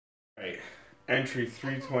Alright, entry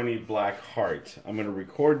 320 Black Heart. I'm going to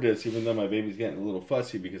record this even though my baby's getting a little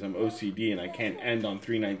fussy because I'm OCD and I can't end on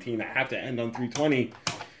 319. I have to end on 320.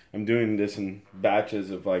 I'm doing this in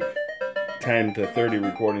batches of like 10 to 30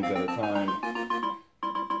 recordings at a time.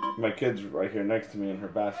 My kid's right here next to me in her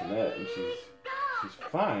bassinet and she's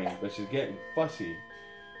fine, but she's getting fussy.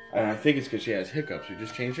 And I think it's because she has hiccups. We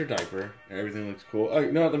just changed her diaper and everything looks cool. Oh,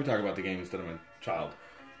 you know what? Let me talk about the game instead of my child.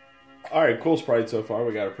 Alright, cool sprite so far.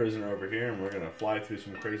 We got a prisoner over here, and we're going to fly through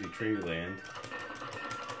some crazy tree land.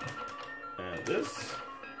 And this,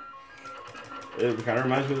 it kind of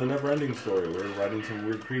reminds me of the Never-Ending Story. We're riding some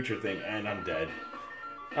weird creature thing, and I'm dead.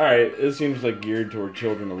 Alright, this seems like geared toward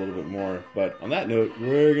children a little bit more. But on that note,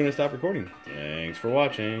 we're going to stop recording. Thanks for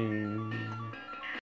watching.